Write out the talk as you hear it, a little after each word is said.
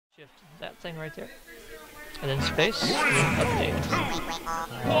shift that thing right there. And then space, and then update.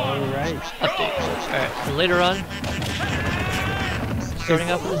 Alright. Update. Alright, so later on,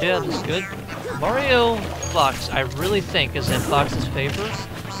 starting off with the jab is good. Mario Fox, I really think, is in Fox's favor,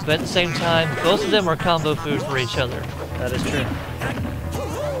 but at the same time, both of them are combo food for each other. That is true.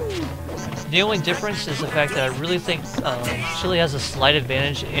 The only difference is the fact that I really think Chili has a slight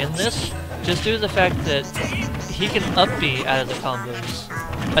advantage in this, just due to the fact that he can up B out of the combos.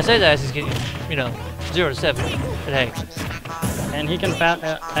 I say that as he's getting, you know, 0 to 7, but hey. And he can,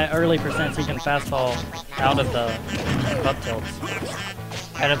 at early percents, he can fastball out of the up tilts.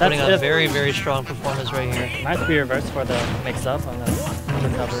 And I'm putting on a very, very strong performance right here. Nice B reverse for the mix-up on the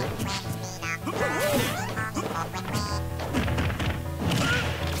recovery.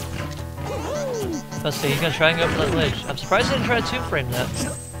 Let's see, he's going to try and go for that ledge. I'm surprised he didn't try to two-frame that.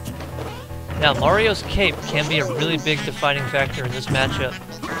 Now, Mario's cape can be a really big defining factor in this matchup.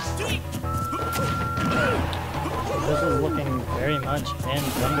 This is looking very much in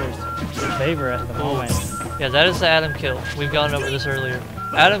Thunder's favor at the moment. Yeah, that is the Adam kill. We've gone over this earlier.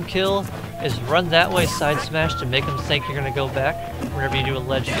 Adam kill is run that way side smash to make him think you're going to go back whenever you do a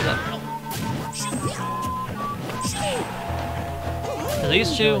ledge to them. So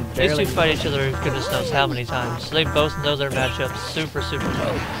these two fight each other goodness knows how many times. So they both know their matchups super, super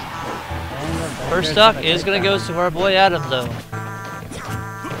well. First stock is going to go to our boy Adam, though.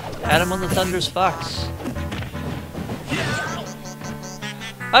 Adam on the Thundersz Fox.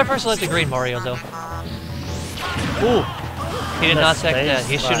 I personally like the green Mario, though. Ooh! He did not tech that.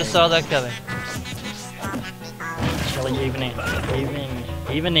 He should have saw that coming. Chili evening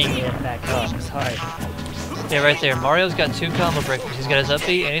it back up. Sorry. Yeah, right there. Mario's got two combo breakers. He's got his up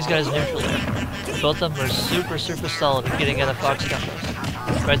B and he's got his neutral there. Both of them are super, super solid at getting out of Fox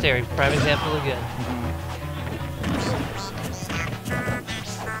combos. Right there, prime example again.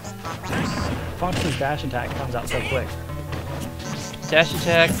 Fox's dash attack comes out so quick. Dash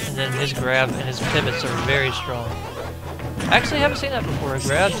attack, and then his grab and his pivots are very strong. I actually haven't seen that before. A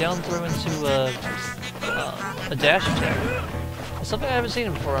grab down throw into a dash attack. It's something I haven't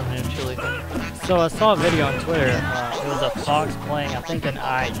seen before on the new Chili. So I saw a video on Twitter. It was a Fox playing, I think, an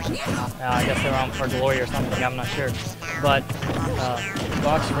I guess they were on for Glory or something. I'm not sure. But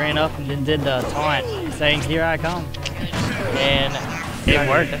Fox ran up and then did the taunt, saying, "Here I come," and it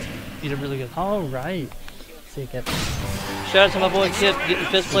worked. You did really good. All right. See, Kip. Shout out to my boy Kip, getting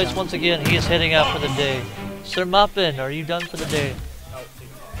 5th place once again. He is heading out for the day. Sir Moppin, are you done for the day?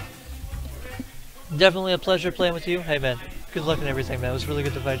 Definitely a pleasure playing with you. Hey man, good luck and everything, man. It was really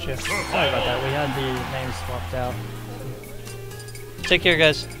good to fight you. Sorry about that. We had the names swapped out. Take care,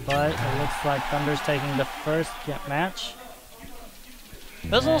 guys. But it looks like Thunder's taking the first match.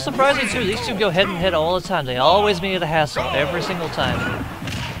 That was a little surprising too. These two go head and head all the time. They always meet at a hassle every single time.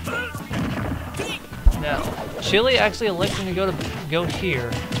 Now, Chili actually electing to go here.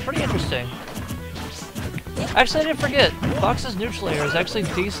 It's pretty interesting. Actually, I didn't forget. Fox's neutral air is actually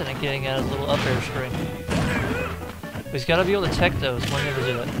decent at getting out of the little up air string. But he's got to be able to tech those whenever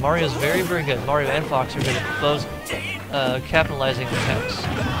they do it. Mario's very, very good. Mario and Fox are good at both capitalizing the techs.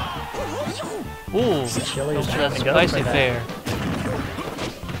 Ooh, Chili is that's trying to go spicy for that. fair.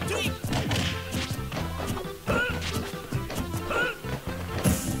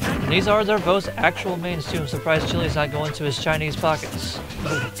 These are their both actual mains too. I'm surprised Chili's not going to his Chinese pockets.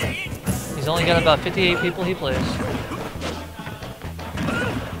 He's only got about 58 people he plays.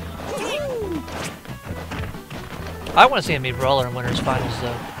 I want to see him meet Brawler in Winners Finals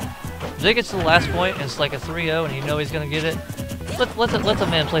though. If they get to the last point and it's like a 3-0 and you know he's gonna get it, let the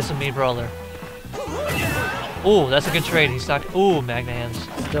man play some Meat Brawler. Ooh, that's a good trade. He's not. Ooh, Magna Hands.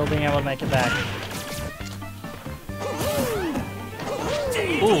 Still being able to make it back.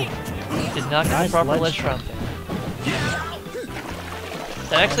 Ooh, did not get the proper ledge trump.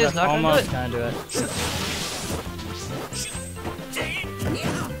 That actually is not going to do it. Almost going to do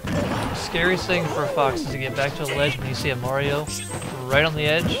it. Scariest thing for a Fox is to get back to a ledge when you see a Mario right on the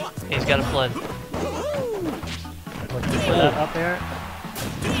edge, and he's got a flood. Looking for that up air.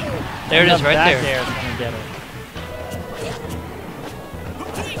 There it is, right there. Back air is going to get it.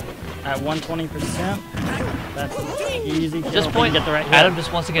 At 120%, that's an easy kill. At this point, get the right Adam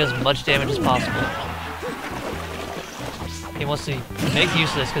just wants to get as much damage as possible. He wants to make use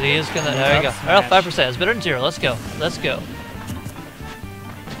of this because he is going to. There you go. Well, 5%. It's better than 0. Let's go. Let's go.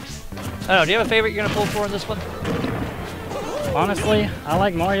 I don't know. Do you have a favorite you're going to pull for in this one? Honestly, I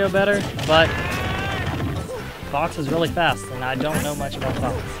like Mario better, but Fox is really fast, and I don't know much about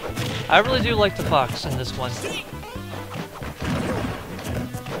Fox. I really do like the Fox in this one.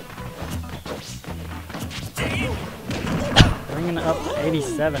 bringing it up to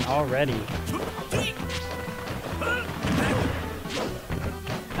 87 already.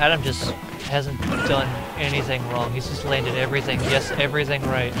 Adam just hasn't done anything wrong. He's just landed everything. Yes, everything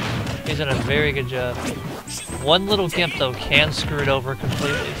right. He's done a very good job. One little gimp, though, can screw it over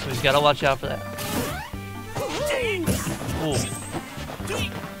completely, so he's got to watch out for that. Ooh.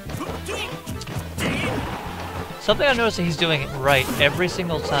 Something I noticed that he's doing right every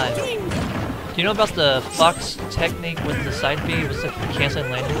single time. Do you know about the Fox technique with the side B? It was the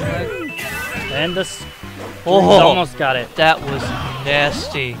canceling landing leg? And this Oh, almost got it. That was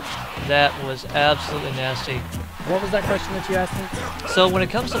nasty. That was absolutely nasty. What was that question that you asked me? So when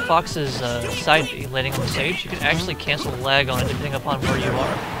it comes to Fox's side B, landing on the stage, you can actually cancel lag on it depending upon where you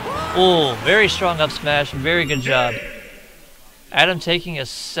are. Oh, very strong up smash. Very good job. Adam taking a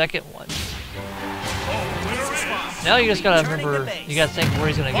second one. Now you just gotta remember, you gotta think where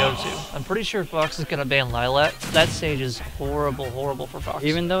he's gonna go to. I'm pretty sure Fox is gonna ban Lilac. That stage is horrible, horrible for Fox.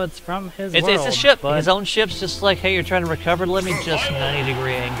 Even though it's from his world. It's a ship. His own ship's just like, hey, you're trying to recover, let me just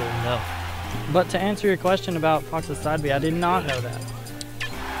 90-degree angle. No. But to answer your question about Fox's side B, I did not know that.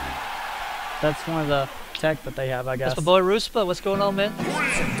 That's one of the tech that they have, I guess. That's my boy Ruspa. What's going on, man?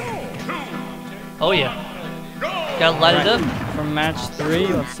 Oh, yeah. Gotta light it up. From match 3,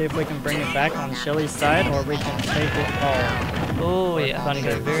 let's see if we can bring it back on Chili's side, or we can take it all. Oh, yeah.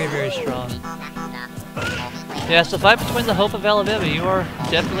 They're very, very strong. Yeah, so fight between the hope of Alabama. You are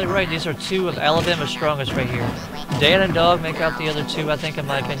definitely right. These are two of Alabama's strongest right here. Dan and Dog make out the other two, I think, in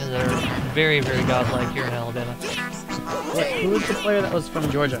my opinion, that are very, very godlike here in Alabama. Wait, who was the player that was from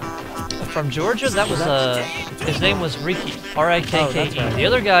Georgia? From Georgia? That was, his name was Riki. R-I-K-K-E. Oh, right. The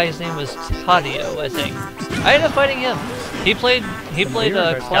other guy, his name was Tadio, I think. I ended up fighting him. He played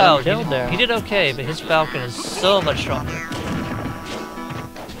Cloud. He did okay, but his Falcon is so much stronger.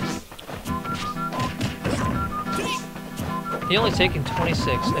 He only taken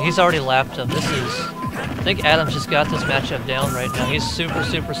 26. He's already lapped him. This is... I think Adam's just got this matchup down right now. He's super,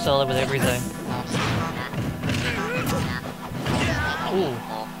 super solid with everything. Ooh.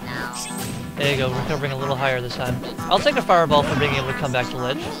 There you go, recovering a little higher this time. I'll take a fireball for being able to come back to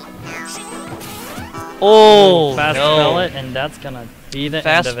ledge. Oh, fast no. pellet, and that's gonna be the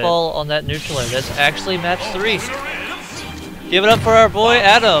end of it. Fastball on that neutral air. That's actually match 3. Give it up for our boy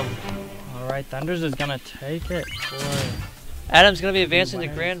Adam. Alright, Thundersz is gonna take it. Boy. Adam's gonna be advancing to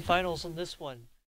grand finals on this one.